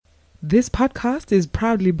This podcast is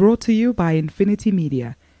proudly brought to you by Infinity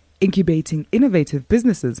Media, incubating innovative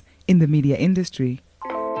businesses in the media industry.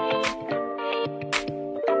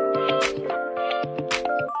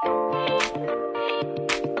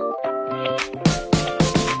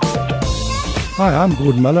 Hi, I'm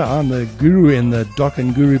Gordon Muller. I'm the guru in the Doc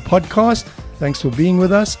and Guru podcast. Thanks for being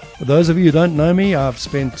with us. For those of you who don't know me, I've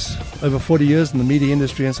spent over 40 years in the media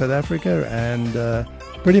industry in South Africa and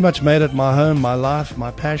pretty much made it my home, my life,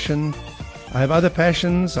 my passion. I have other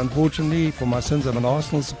passions. Unfortunately, for my sins, I'm an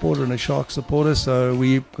Arsenal supporter and a Sharks supporter, so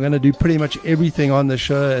we're going to do pretty much everything on the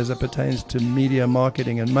show as it pertains to media,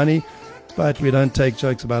 marketing and money, but we don't take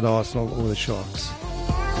jokes about Arsenal or the Sharks.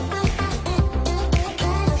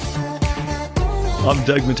 I'm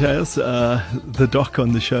Doug Mateus, the doc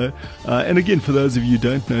on the show. And again, for those of you who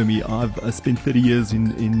don't know me, I've spent 30 years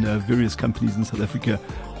in various companies in South Africa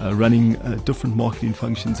running different marketing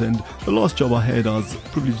functions. And the last job I had, I was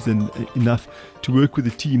privileged enough to work with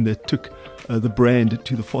a team that took the brand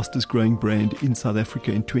to the fastest growing brand in South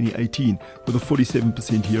Africa in 2018 with a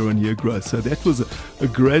 47% year-on-year growth. So that was a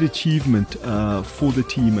great achievement for the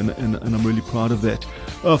team, and I'm really proud of that.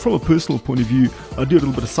 From a personal point of view, I do a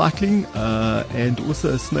little bit of cycling and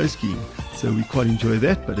also snow skiing, so we quite enjoy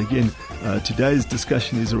that. But again, today's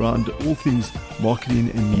discussion is around all things marketing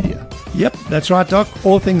and media. Yep, that's right, Doc.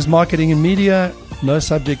 All things marketing and media. No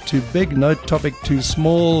subject too big, no topic too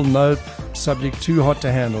small, no subject too hot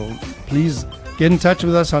to handle. Please get in touch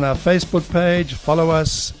with us on our Facebook page, follow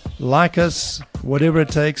us, like us, whatever it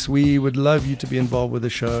takes. We would love you to be involved with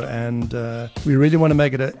the show, and we really want to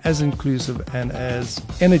make it as inclusive and as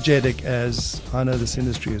energetic as I know this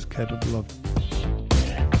industry is capable of.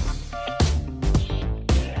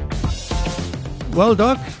 Well,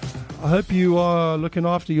 Doc, I hope you are looking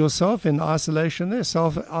after yourself in isolation there,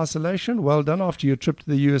 self-isolation. Well done after your trip to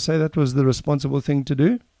the USA. That was the responsible thing to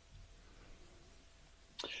do.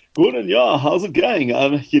 Gordon, yeah, how's it going?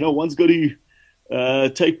 One's got to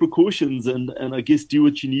take precautions and I guess do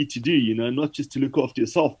what you need to do, not just to look after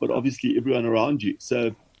yourself, but obviously everyone around you.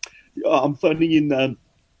 So I'm phoning in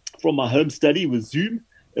from my home study with Zoom,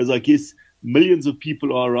 as I guess millions of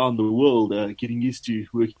people are around the world getting used to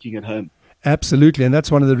working at home. Absolutely, and that's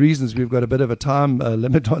one of the reasons we've got a bit of a time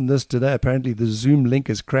limit on this today. Apparently the Zoom link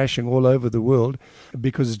is crashing all over the world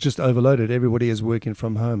because it's just overloaded. Everybody is working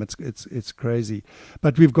from home. It's crazy.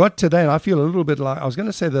 But we've got today, and I feel a little bit like, I was going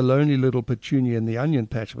to say the lonely little petunia in the onion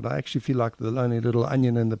patch, but I actually feel like the lonely little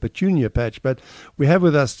onion in the petunia patch. But we have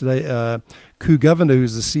with us today Govender,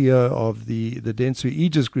 who's the CEO of the Dentsu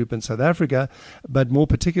Aegis Group in South Africa, but more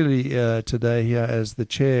particularly today here as the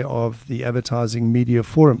chair of the Advertising Media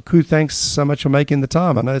Forum. Thanks so much for making the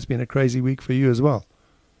time. I know it's been a crazy week for you as well.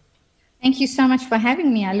 Thank you so much for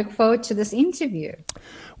having me. I look forward to this interview.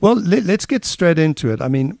 Well, let's get straight into it. I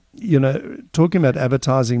mean, talking about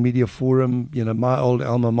Advertising Media Forum, my old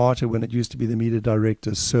alma mater when it used to be the Media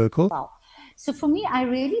Directors Circle. Wow. So for me, I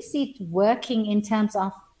really see it working in terms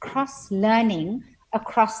of cross-learning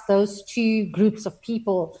across those two groups of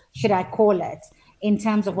people, should I call it, in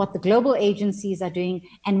terms of what the global agencies are doing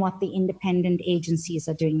and what the independent agencies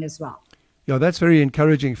are doing as well. Yeah, that's very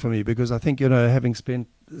encouraging for me because I think, having spent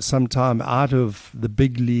some time out of the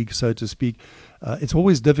big league, so to speak, it's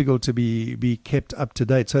always difficult to be kept up to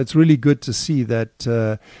date. So it's really good to see that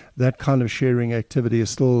that kind of sharing activity is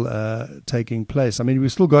still taking place. I mean,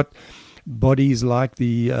 we've still got bodies like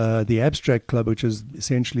the Abstract Club, which is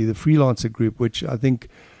essentially the freelancer group, which I think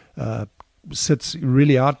sits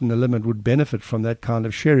really out in the limit, would benefit from that kind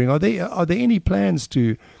of sharing. Are there any plans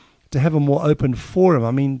to have a more open forum? I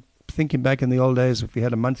mean, thinking back in the old days, if we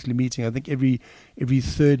had a monthly meeting, I think every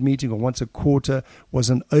third meeting or once a quarter was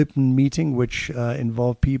an open meeting, which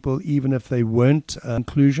involved people, even if they weren't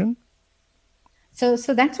inclusion. So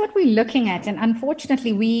that's what we're looking at, and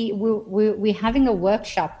unfortunately, we're having a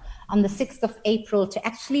workshop on the 6th of April to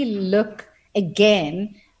actually look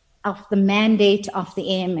again of the mandate of the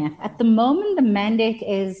AMF. At the moment, the mandate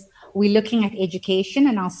is we're looking at education,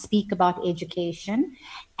 and I'll speak about education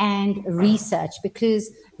and research because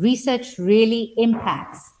research really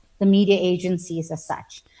impacts the media agencies as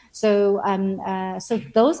such. So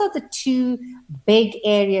those are the two big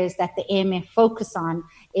areas that the AMF focus on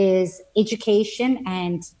is education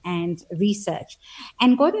and research.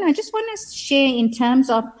 And Gordon, I just want to share in terms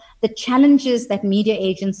of the challenges that media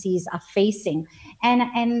agencies are facing.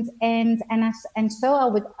 And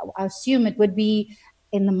so I assume it would be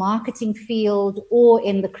in the marketing field or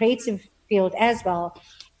in the creative field as well,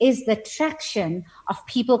 is the traction of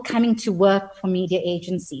people coming to work for media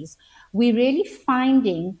agencies. We're really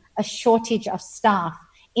finding a shortage of staff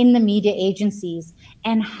in the media agencies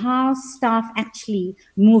and how staff actually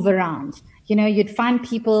move around. You know, you'd find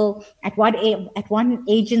people at one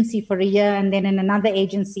agency for a year, and then in another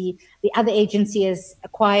agency, the other agency has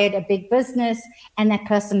acquired a big business, and that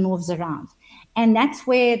person moves around. And that's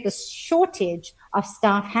where the shortage of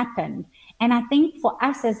staff happened. And I think for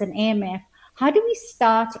us as an AMF, how do we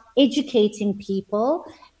start educating people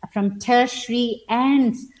from tertiary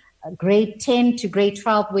and grade 10 to grade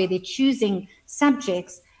 12, where they're choosing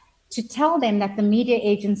subjects, to tell them that the media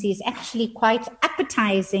agency is actually quite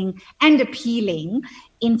appetizing and appealing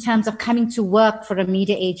in terms of coming to work for a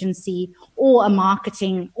media agency or a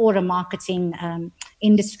marketing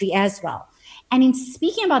industry as well. And in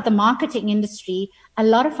speaking about the marketing industry, a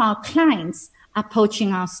lot of our clients are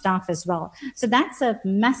poaching our staff as well. So that's a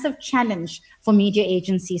massive challenge for media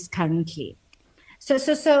agencies currently. So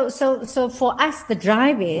for us, the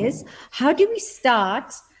drive is, how do we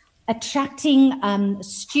start attracting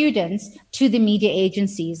students to the media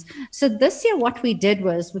agencies? So this year, what we did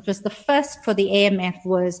was, which was the first for the AMF,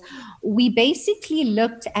 was we basically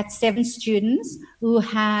looked at 7 students who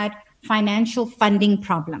had financial funding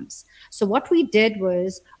problems. So what we did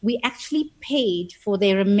was we actually paid for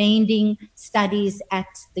their remaining studies at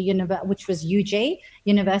the which was UJ,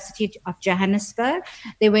 University of Johannesburg.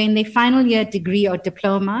 They were in their final year degree or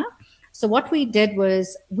diploma. So what we did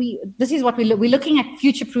was we're looking at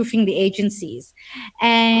future-proofing the agencies.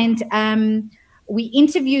 And we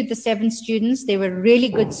interviewed the 7 students. They were really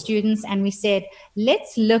good students. And we said,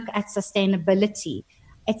 let's look at sustainability.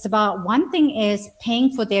 It's about, one thing is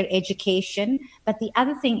paying for their education, but the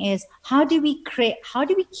other thing is how do we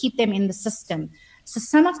keep them in the system? So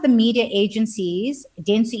some of the media agencies,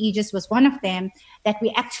 Dentsu Aegis was one of them, that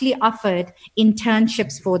we actually offered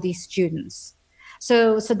internships for these students.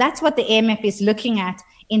 So that's what the AMF is looking at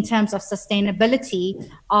in terms of sustainability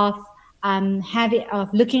of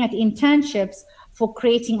looking at internships for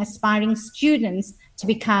creating aspiring students to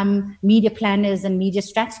become media planners and media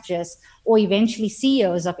strategists, or eventually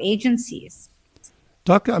CEOs of agencies.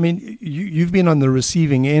 Doctor, I mean, you've been on the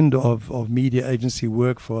receiving end of media agency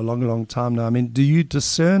work for a long, long time now. I mean, do you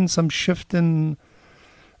discern some shift in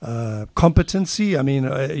competency? I mean,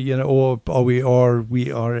 or we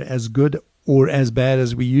are as good or as bad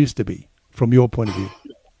as we used to be, from your point of view?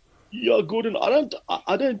 Yeah, Gordon,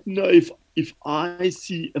 I don't know if I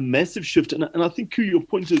see a massive shift, and I think your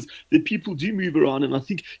point is that people do move around, and I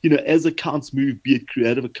think, as accounts move, be it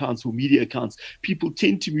creative accounts or media accounts, people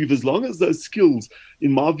tend to move as long as those skills,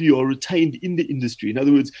 in my view, are retained in the industry. In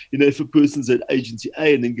other words, if a person's at agency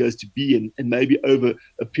A and then goes to B and maybe over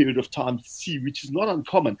a period of time C, which is not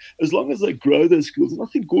uncommon, as long as they grow those skills. And I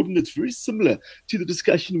think, Gordon, it's very similar to the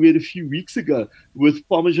discussion we had a few weeks ago with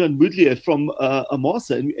Parmesan Mudlier from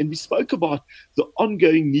Amasa, and we spoke about the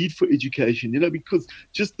ongoing need for education. Because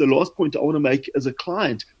just the last point I want to make as a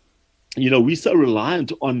client, we're so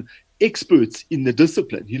reliant on experts in the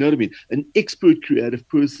discipline, you know what I mean? An expert creative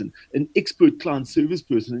person, an expert client service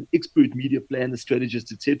person, an expert media planner,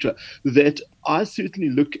 strategist, etc. That I certainly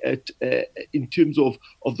look at in terms of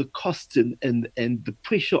the costs and the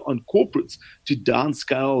pressure on corporates to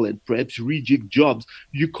downscale and perhaps rejig jobs.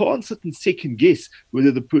 You can't sit and second guess whether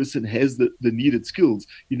the person has the needed skills.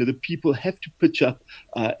 The people have to pitch up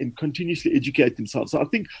and continuously educate themselves. So I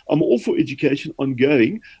think I'm all for education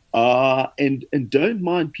ongoing, and don't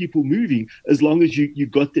mind people moving as long as you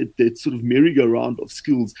got that sort of merry-go-round of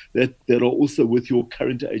skills that are also with your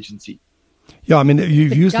current agency. Yeah, I mean,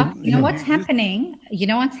 you've used what's happening,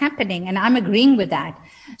 and I'm agreeing with that.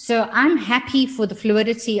 So I'm happy for the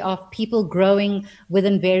fluidity of people growing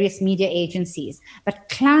within various media agencies, but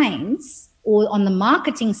clients, or on the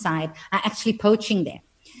marketing side, are actually poaching them.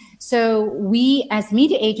 So we, as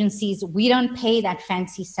media agencies, we don't pay that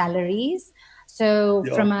fancy salaries. So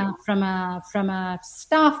from a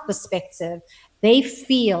staff perspective, they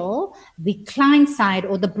feel the client side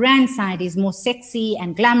or the brand side is more sexy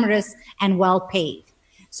and glamorous and well paid.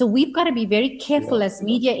 So we've got to be very careful as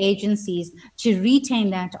media agencies to retain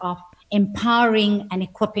that of empowering and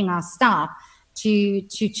equipping our staff to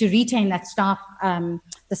retain that staff, the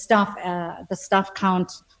staff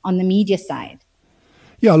count on the media side.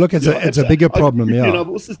 Yeah, look, it's a bigger problem. Yeah. I've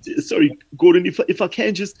also, sorry, Gordon, if I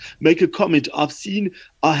can just make a comment, I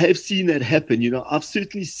have seen that happen. I've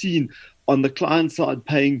certainly seen on the client side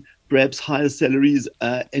paying perhaps higher salaries,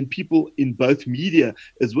 and people in both media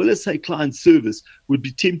as well as, say, client service would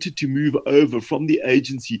be tempted to move over from the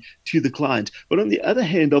agency to the client. But on the other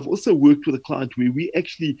hand, I've also worked with a client where we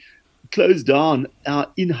actually closed down our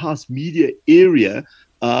in-house media area,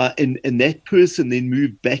 and that person then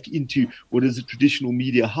moved back into what is a traditional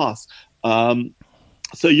media house.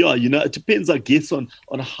 So yeah, it depends, I guess, on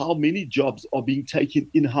how many jobs are being taken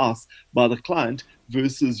in-house by the client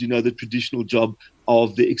versus, the traditional job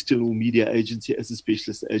of the external media agency as a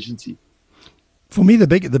specialist agency. For me, the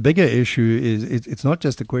bigger issue is it's not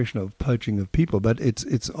just a question of poaching of people, but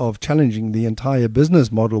it's of challenging the entire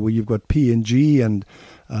business model where you've got P&G and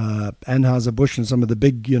Anheuser-Busch and some of the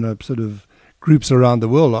big, sort of groups around the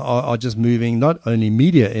world are just moving not only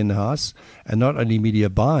media in-house and not only media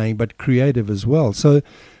buying, but creative as well. So,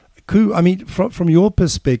 Koo, I mean, from your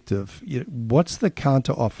perspective, what's the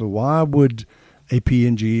counter offer? Why would a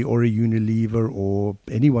P&G or a Unilever or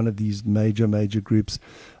any one of these major groups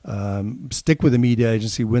stick with a media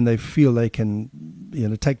agency when they feel they can,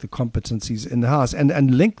 take the competencies in the house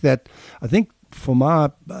and link that? I think from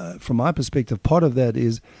my perspective, part of that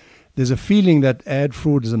is there's a feeling that ad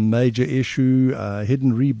fraud is a major issue,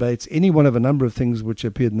 hidden rebates, any one of a number of things which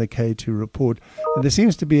appeared in the K2 report. And there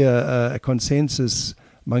seems to be a consensus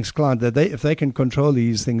amongst clients that if they can control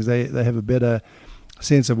these things, they have a better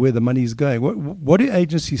sense of where the money is going. What do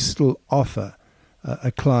agencies still offer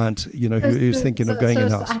a client, who's thinking of going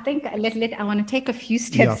in-house? So I think I want to take a few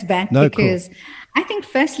steps back because cool. I think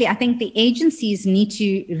firstly, the agencies need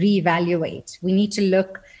to reevaluate. We need to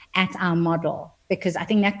look at our model because I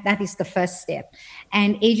think that is the first step.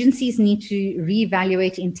 And agencies need to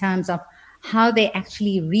reevaluate in terms of how they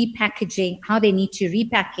actually how they need to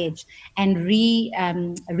repackage and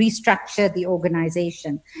restructure the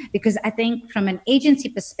organization. Because I think from an agency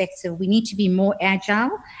perspective, we need to be more agile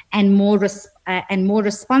and more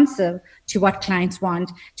responsive to what clients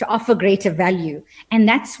want to offer greater value. And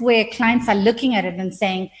that's where clients are looking at it and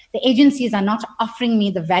saying, the agencies are not offering me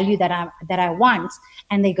the value that I want,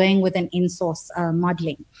 and they're going with an in-source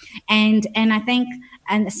modeling. And I think,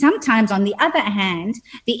 and sometimes on the other hand,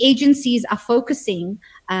 the agencies are focusing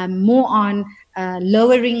more on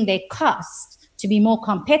lowering their cost to be more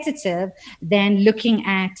competitive than looking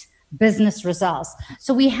at business results.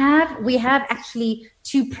 So we have actually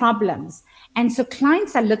two problems. And so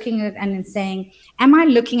clients are looking at it and saying, am I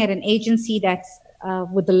looking at an agency that's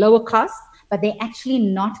with the lower cost, but they're actually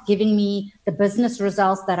not giving me the business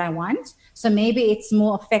results that I want? So maybe it's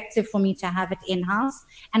more effective for me to have it in-house.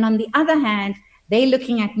 And on the other hand, they're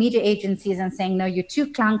looking at media agencies and saying, no, you're too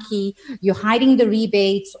clunky, you're hiding the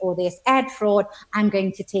rebates, or there's ad fraud, I'm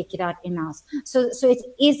going to take it out in-house. So it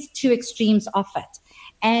is two extremes of it.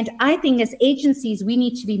 And I think as agencies, we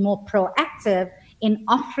need to be more proactive in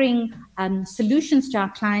offering solutions to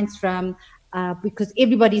our clients because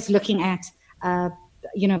everybody's looking at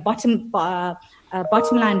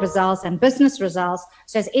bottom line results and business results.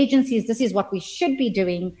 So as agencies, this is what we should be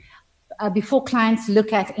doing before clients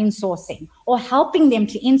look at insourcing, or helping them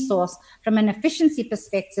to insource from an efficiency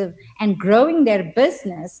perspective and growing their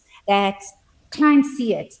business, that clients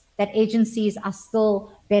see it, that agencies are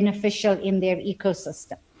still beneficial in their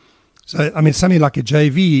ecosystem. So, I mean, something like a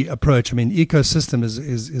JV approach, I mean, ecosystem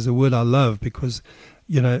is a word I love because,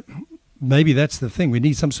 maybe that's the thing. We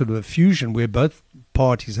need some sort of a fusion where both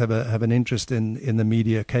parties have an interest in the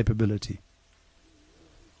media capability.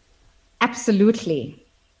 Absolutely.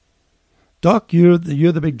 Doc, you're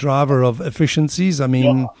the big driver of efficiencies. I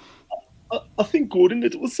mean, I think, Gordon,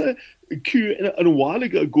 it was a while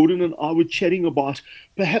ago, Gordon and I were chatting about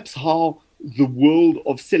perhaps how the world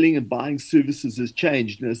of selling and buying services has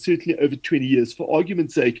changed, certainly over 20 years. For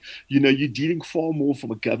argument's sake, you're dealing far more from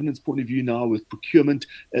a governance point of view now with procurement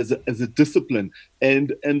as a discipline.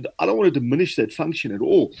 And I don't want to diminish that function at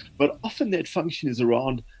all, but often that function is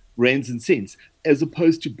around rands and cents as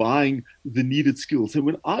opposed to buying the needed skills. So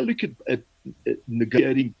when I look at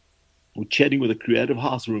negotiating or chatting with a creative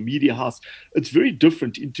house or a media house, it's very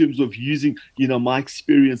different in terms of using, my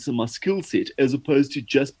experience and my skill set as opposed to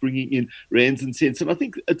just bringing in rands and cents. And I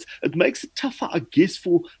think it makes it tougher, I guess,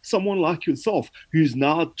 for someone like yourself who's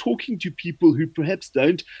now talking to people who perhaps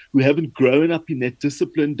who haven't grown up in that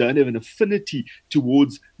discipline, don't have an affinity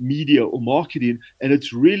towards media or marketing. And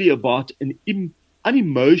it's really about an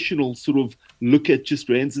unemotional sort of look at just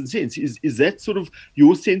rands and cents. Is that sort of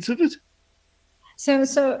your sense of it? So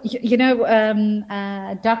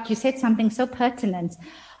Doc, you said something so pertinent.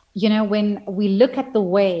 When we look at the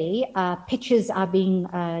way pitches are being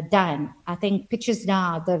done, I think pitches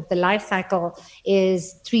now, the life cycle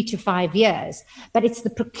is 3 to 5 years, but it's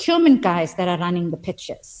the procurement guys that are running the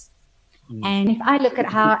pitches. And if I look at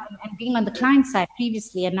how, and being on the client side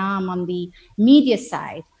previously, and now I'm on the media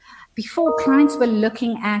side, before clients were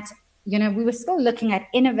looking at, we were still looking at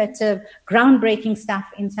innovative, groundbreaking stuff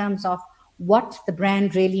in terms of what the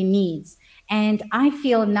brand really needs. And I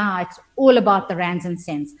feel now it's all about the rands and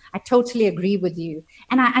cents. I totally agree with you.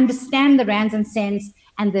 And I understand the rands and cents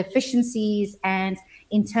and the efficiencies and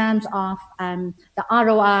in terms of the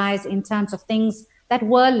ROIs, in terms of things that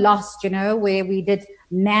were lost, where we did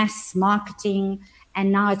mass marketing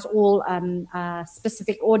and now it's all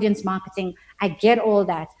specific audience marketing. I get all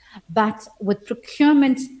that. But with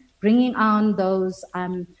procurement bringing on those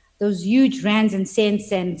huge rands and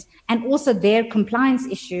cents and also their compliance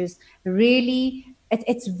issues, really,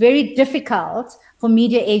 it's very difficult for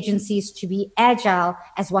media agencies to be agile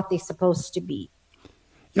as what they're supposed to be.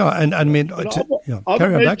 Yeah, and I mean, I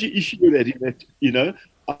have a major issue with that,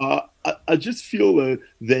 I just feel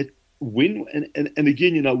that when, and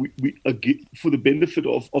again, we for the benefit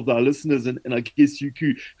of our listeners, and I guess you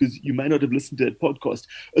too, because you may not have listened to that podcast,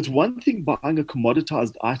 it's one thing buying a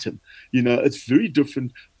commoditized item. It's very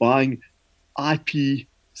different buying IP,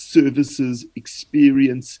 services,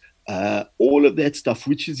 experience, all of that stuff,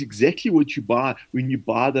 which is exactly what you buy when you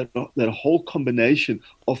buy that whole combination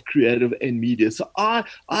of creative and media. So I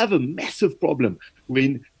have a massive problem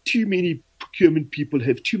when too many procurement people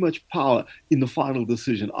have too much power in the final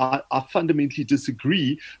decision. I fundamentally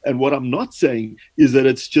disagree. And what I'm not saying is that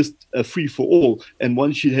it's just a free for all and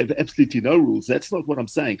one should have absolutely no rules. That's not what I'm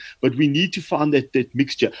saying. But we need to find that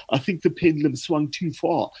mixture. I think the pendulum swung too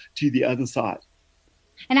far to the other side.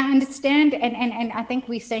 And I understand, and I think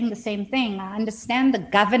we're saying the same thing. I understand the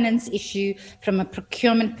governance issue from a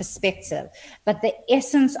procurement perspective, but the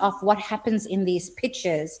essence of what happens in these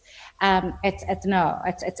pitches,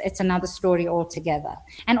 it's another story altogether.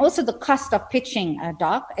 And also the cost of pitching,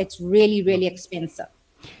 Doc, it's really, really expensive.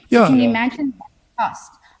 Yeah. So can you imagine that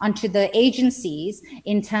cost onto the agencies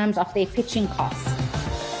in terms of their pitching costs?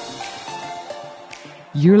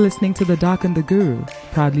 You're listening to The Doc and the Guru,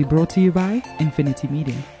 proudly brought to you by Infinity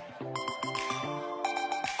Media.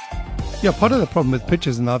 Yeah, part of the problem with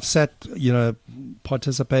pitches, and I've sat,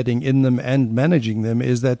 participating in them and managing them,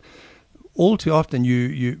 is that all too often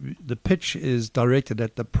the pitch is directed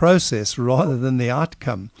at the process rather than the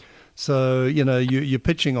outcome. So, you're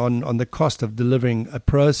pitching on the cost of delivering a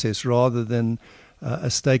process rather than a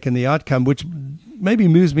stake in the outcome, which maybe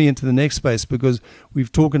moves me into the next space, because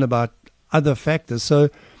we've talking about other factors. So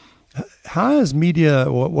how is media,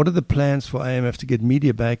 or what are the plans for AMF to get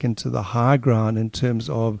media back into the high ground in terms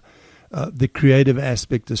of the creative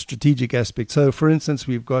aspect, the strategic aspect? So, for instance,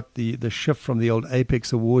 we've got the shift from the old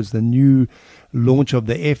Apex Awards, the new launch of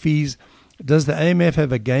the Effies. Does the AMF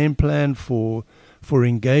have a game plan for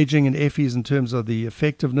engaging in Effies in terms of the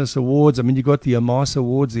effectiveness awards? I mean, you've got the Amas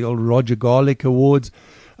Awards, the old Roger Garlick Awards.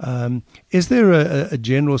 Is there a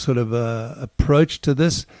general sort of approach to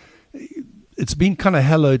this? It's been kind of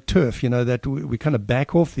hallowed turf, that we kind of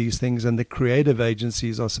back off these things and the creative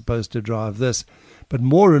agencies are supposed to drive this. But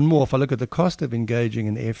more and more, if I look at the cost of engaging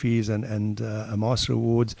in Effies and Amas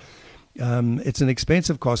Awards, it's an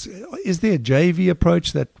expensive cost. Is there a JV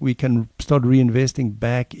approach that we can start reinvesting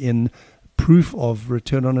back in proof of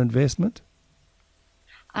return on investment?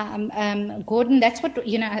 Gordon, that's what,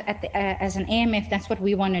 as an AMF, that's what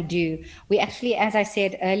we want to do. We actually, as I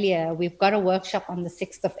said earlier, we've got a workshop on the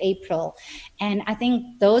 6th of April. And I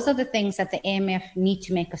think those are the things that the AMF need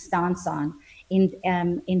to make a stance on.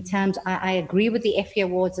 In terms, I agree with the Effie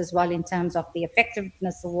Awards as well, in terms of the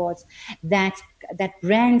effectiveness awards, that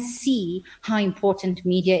brands see how important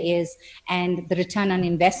media is and the return on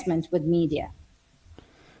investment with media.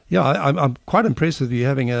 Yeah, I'm quite impressed with you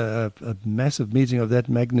having a massive meeting of that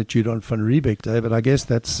magnitude on Van Riebeck Day, but I guess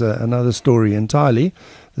that's another story entirely.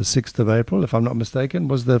 The 6th of April, if I'm not mistaken,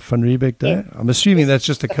 was the Van Riebeck Day. Yeah. I'm assuming that's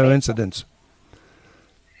just a coincidence.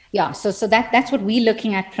 Yeah, so that's what we're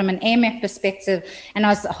looking at from an AMF perspective, and I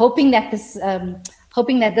was hoping that this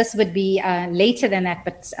would be later than that.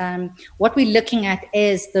 But what we're looking at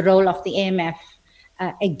is the role of the AMF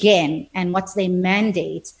again, and what's their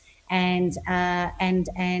mandate. And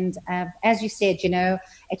as you said,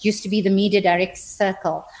 it used to be the media direct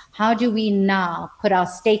circle. How do we now put our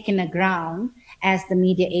stake in the ground as the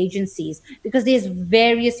media agencies? Because there's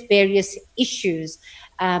various issues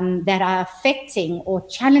that are affecting or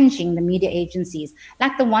challenging the media agencies.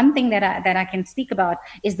 Like the one thing that I can speak about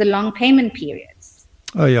is the long payment periods.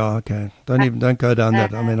 Oh yeah, okay. Don't go down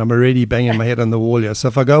that. I mean, I'm already banging my head on the wall here. So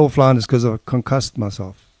if I go offline, it's because I've concussed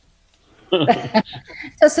myself.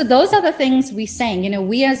 So those are the things we're saying.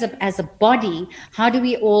 We as a body, how do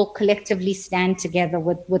we all collectively stand together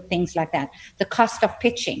with things like that? The cost of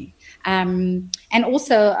pitching, and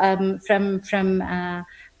also from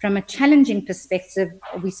a challenging perspective,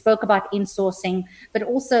 we spoke about insourcing, but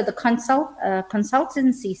also the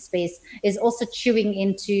consultancy space is also chewing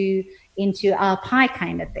into our pie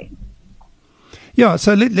kind of thing. Yeah,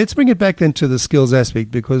 so let's bring it back then to the skills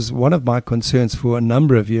aspect, because one of my concerns for a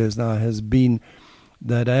number of years now has been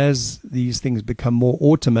that as these things become more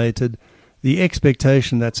automated, the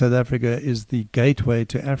expectation that South Africa is the gateway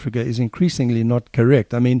to Africa is increasingly not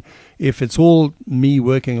correct. I mean, if it's all me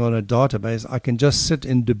working on a database, I can just sit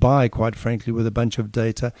in Dubai, quite frankly, with a bunch of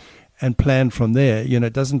data and plan from there. You know,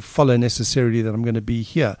 it doesn't follow necessarily that I'm going to be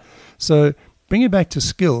here. So bring it back to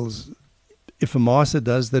skills. If a master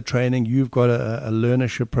does the training, you've got a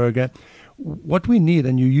learnership program. What we need,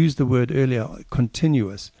 and you used the word earlier,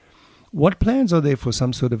 continuous. What plans are there for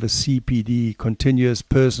some sort of a CPD, continuous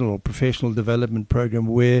personal or professional development program,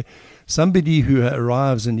 where somebody who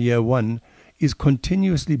arrives in year 1 is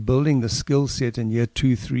continuously building the skill set in year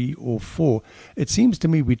 2, 3, or 4? It seems to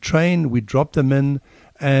me we train, we drop them in,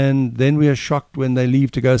 and then we are shocked when they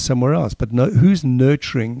leave to go somewhere else. But no, who's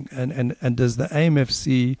nurturing, and does the AMF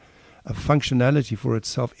see a functionality for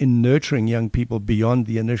itself in nurturing young people beyond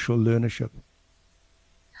the initial learnership?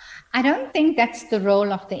 I don't think that's the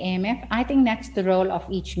role of the AMF. I think that's the role of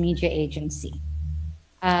each media agency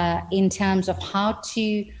in terms of how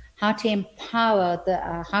to empower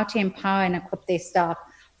and equip their staff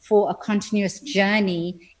for a continuous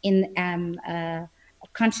journey of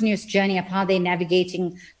how they're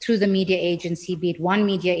navigating through the media agency, be it one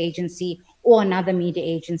media agency or another media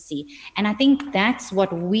agency. And I think that's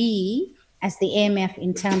what we, as the AMF,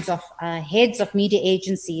 in terms of heads of media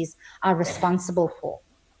agencies, are responsible for.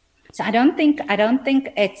 So I don't think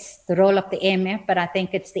it's the role of the AMF, but I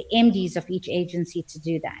think it's the MDs of each agency to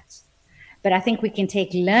do that. But I think we can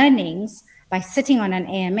take learnings by sitting on an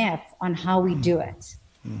AMF on how we do it.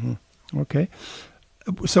 Mm-hmm. Okay.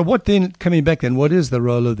 So what then, coming back then, what is the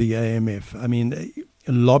role of the AMF? I mean,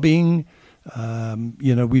 lobbying,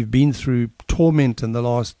 we've been through torment in the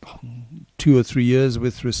last 2 or 3 years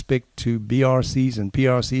with respect to BRCs and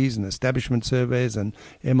PRCs and establishment surveys and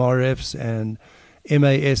MRFs and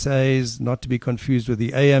MASAs, not to be confused with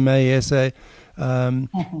the AMASA.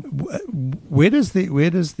 Where does the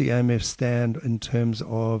AMF stand in terms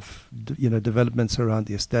of developments around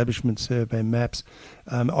the establishment survey maps?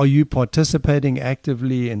 Are you participating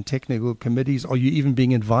actively in technical committees? Are you even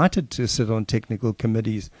being invited to sit on technical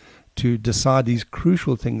committees to decide these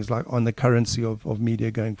crucial things like on the currency of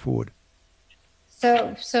media going forward?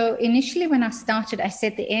 So initially when I started, I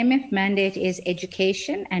said the AMF mandate is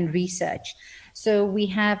education and research. So we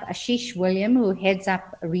have Ashish William, who heads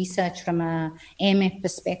up research from a AMF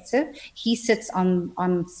perspective. He sits on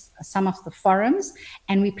some of the forums,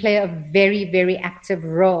 and we play a very, very active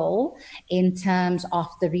role in terms of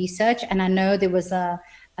the research. And I know there was a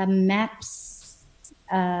MAPS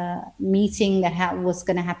meeting that was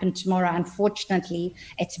going to happen tomorrow. Unfortunately,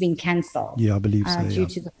 it's been cancelled. Yeah, I believe so. Due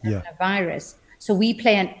to the coronavirus. So we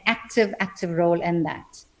play an active role in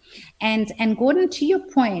that. And Gordon, to your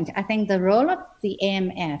point, I think the role of the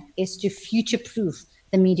AMF is to future-proof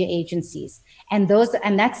the media agencies. And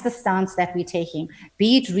that's the stance that we're taking,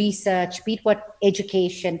 be it research, be it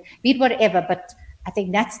education, be it whatever. But I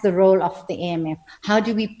think that's the role of the AMF. How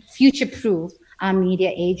do we future-proof our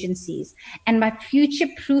media agencies? And by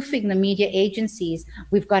future-proofing the media agencies,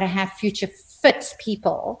 we've got to have future-fit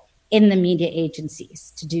people in the media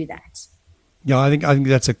agencies to do that. Yeah, I think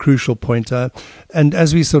that's a crucial point. And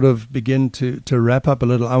as we sort of begin to wrap up a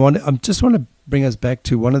little, I just want to bring us back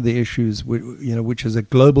to one of the issues, which is a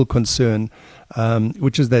global concern,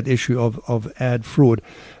 which is that issue of ad fraud.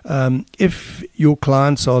 If your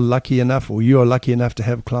clients are lucky enough, or you are lucky enough to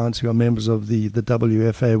have clients who are members of the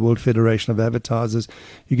WFA, World Federation of Advertisers,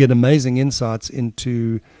 you get amazing insights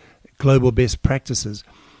into global best practices.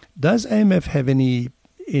 Does AMF have any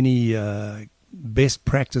best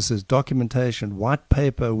practices, documentation, white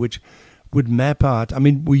paper, which would map out? I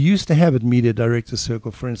mean, we used to have at Media Directors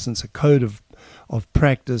Circle, for instance, a code of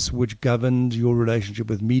practice which governed your relationship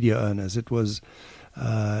with media owners.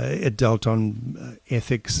 It dealt on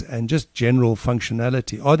ethics and just general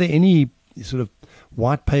functionality. Are there any sort of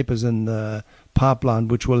white papers in the pipeline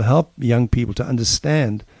which will help young people to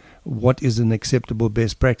understand what is an acceptable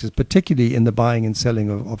best practice, particularly in the buying and selling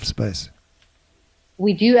of space?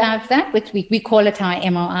 We do have that, which we call it our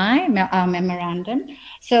MOI, our memorandum.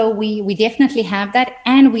 So we definitely have that,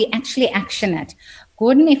 and we actually action it.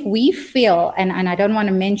 Gordon, if we feel, and I don't want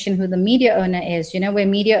to mention who the media owner is, where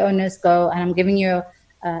media owners go, and I'm giving you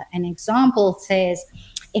an example, says,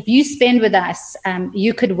 if you spend with us,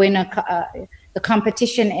 you could win the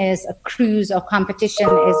competition is a cruise, or competition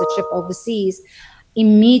is a trip overseas.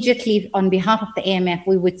 Immediately, on behalf of the AMF,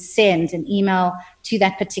 we would send an email to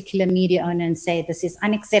that particular media owner and say, this is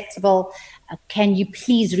unacceptable. Can you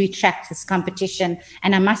please retract this competition?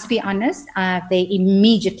 And I must be honest, they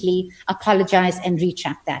immediately apologize and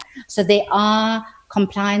retract that. So there are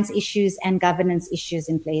compliance issues and governance issues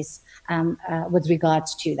in place with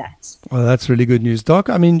regards to that. Well, that's really good news, Doc.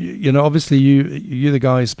 I mean, obviously you're the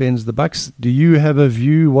guy who spends the bucks. Do you have a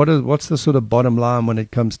view? What's the sort of bottom line when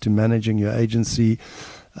it comes to managing your agency,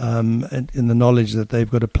 and in the knowledge that they've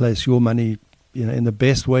got to place your money, in the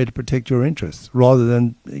best way to protect your interests, rather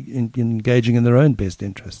than engaging in their own best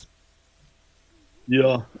interests?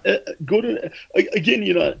 Yeah, Gordon, again,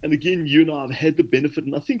 and again, you and I have had the benefit.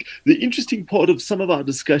 And I think the interesting part of some of our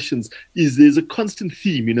discussions is there's a constant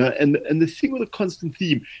theme, and the thing with a constant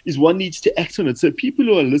theme is one needs to act on it. So people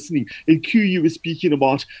who are listening, and Q, you were speaking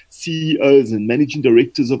about CEOs and managing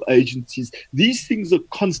directors of agencies. These things are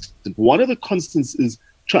constant. One of the constants is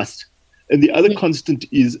trust. And the other constant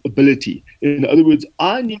is ability. In other words,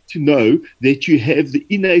 I need to know that you have the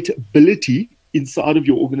innate ability inside of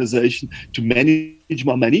your organization to manage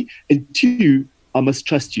my money, and two, I must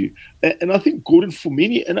trust you. And I think, Gordon, for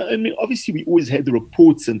many, and I mean, obviously we always had the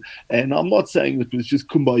reports, and I'm not saying that it was just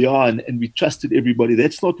kumbaya and we trusted everybody.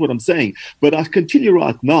 That's not what I'm saying. But I can tell you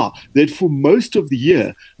right now that for most of the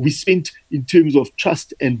year, we spent in terms of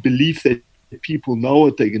trust and belief that people know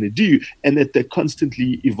what they're going to do and that they're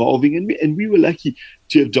constantly evolving. And we were lucky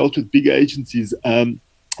to have dealt with big agencies.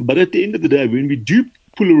 But at the end of the day, when we do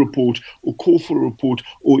pull a report or call for a report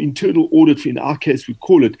or internal audit, in our case we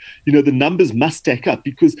call it, the numbers must stack up,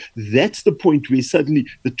 because that's the point where suddenly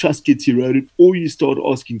the trust gets eroded or you start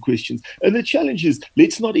asking questions. And the challenge is,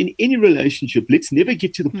 let's not, in any relationship, let's never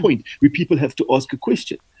get to the point where people have to ask a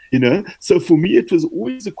question. So for me, it was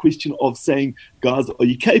always a question of saying, guys, are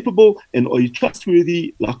you capable and are you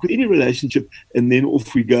trustworthy, like with any relationship? And then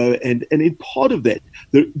off we go. And in part of that,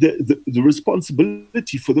 the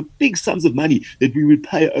responsibility for the big sums of money that we would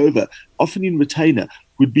pay over, often in retainer,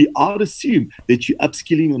 would be, I'd assume that you're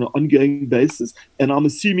upskilling on an ongoing basis. And I'm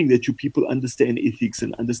assuming that your people understand ethics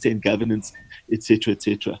and understand governance, et cetera, et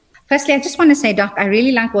cetera. Firstly, I just want to say, Doc, I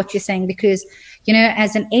really like what you're saying, because,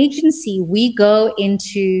 as an agency, we go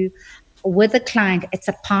into, with a client, it's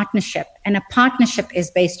a partnership, and a partnership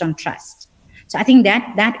is based on trust. So I think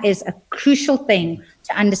that is a crucial thing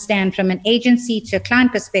to understand from an agency to a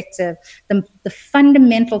client perspective. The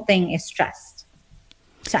fundamental thing is trust.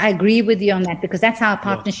 So I agree with you on that, because that's how a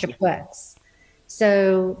partnership works.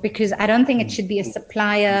 So, because I don't think it should be a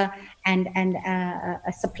supplier and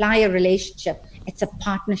a supplier relationship. It's a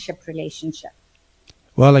partnership relationship.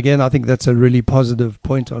 Well, again, I think that's a really positive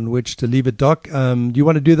point on which to leave it, Doc. Do you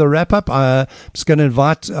want to do the wrap-up? I'm just going to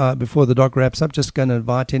invite, before the Doc wraps up, just going to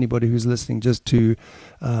invite anybody who's listening just to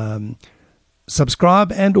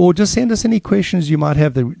subscribe and or just send us any questions you might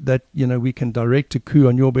have that we can direct to Ku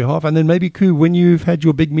on your behalf. And then maybe, Ku, when you've had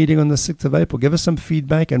your big meeting on the 6th of April, give us some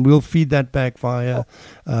feedback and we'll feed that back via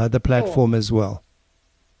the platform as well.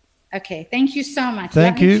 Okay, thank you so much.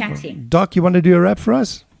 Thank you. Chatting. Doc, you want to do a wrap for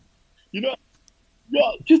us? Yeah,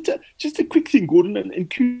 just a quick thing, Gordon, and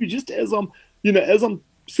Q, just as I'm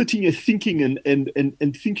sitting here thinking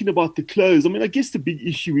and thinking about the close. I mean, I guess the big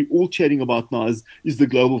issue we're all chatting about now is the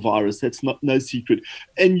global virus. That's no secret.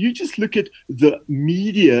 And you just look at the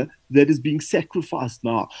media that is being sacrificed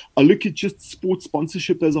now. I look at just sports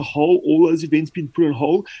sponsorship as a whole, all those events being put on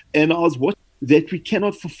hold, and I was watching that we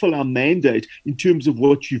cannot fulfill our mandate in terms of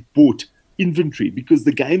what you've bought inventory, because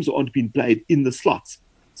the games aren't being played in the slots.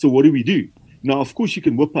 So what do we do? Now, of course, you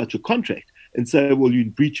can whip out your contract and say, well, you're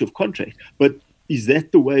in breach of contract. But is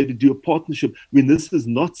that the way to do a partnership when this is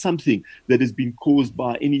not something that has been caused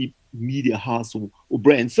by any media house or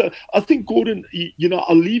brand? So I think, Gordon,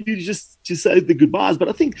 I'll leave you just to say the goodbyes, but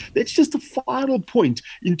I think that's just a final point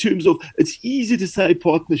in terms of, it's easy to say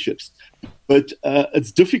partnerships, but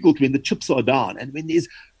it's difficult when the chips are down and when there's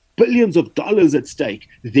billions of dollars at stake.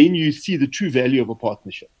 Then you see the true value of a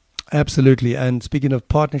partnership. Absolutely. And speaking of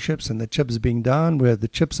partnerships and the chips being down, where the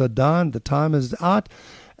chips are down, the time is out.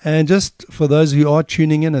 And just for those who are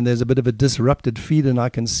tuning in, and there's a bit of a disrupted feed, and I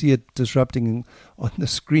can see it disrupting on the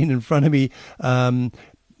screen in front of me.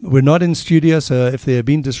 We're not in studio, so if there have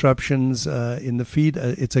been disruptions in the feed,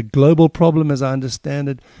 it's a global problem as I understand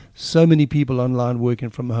it. So many people online working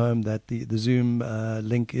from home that the Zoom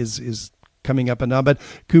link is coming up and now. But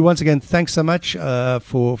Ku, once again, thanks so much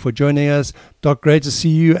for joining us. Doc, great to see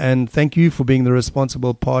you, and thank you for being the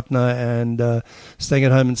responsible partner and staying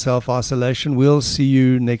at home in self-isolation. We'll see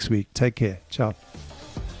you next week. Take care. Ciao.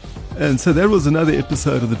 And so that was another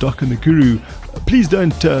episode of The Doc and the Guru. Please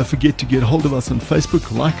don't forget to get hold of us on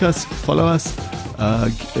Facebook, like us, follow us,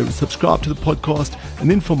 subscribe to the podcast. And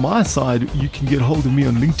then from my side, you can get hold of me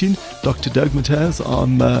on LinkedIn, Dr. Doug Mataz.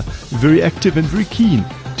 I'm very active and very keen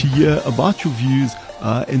to hear about your views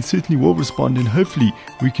and certainly will respond, and hopefully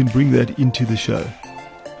we can bring that into the show.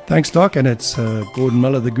 Thanks, Doc, and it's Gordon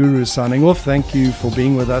Miller, the Guru, signing off. Thank you for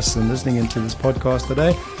being with us and listening into this podcast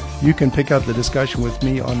today. You can pick up the discussion with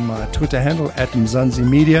me on my Twitter handle, @Mzansi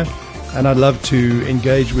Media, and I'd love to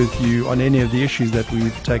engage with you on any of the issues that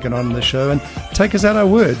we've taken on in the show. And take us at our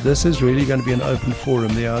word. This is really going to be an open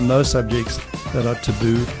forum. There are no subjects that are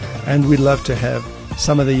taboo, and we'd love to have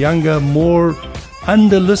some of the younger, more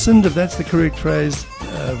under-listened, if that's the correct phrase,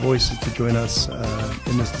 voices to join us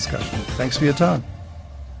in this discussion. Thanks for your time.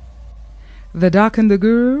 The Doc and the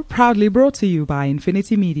Guru, proudly brought to you by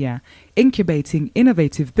Infinity Media, incubating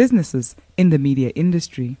innovative businesses in the media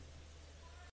industry.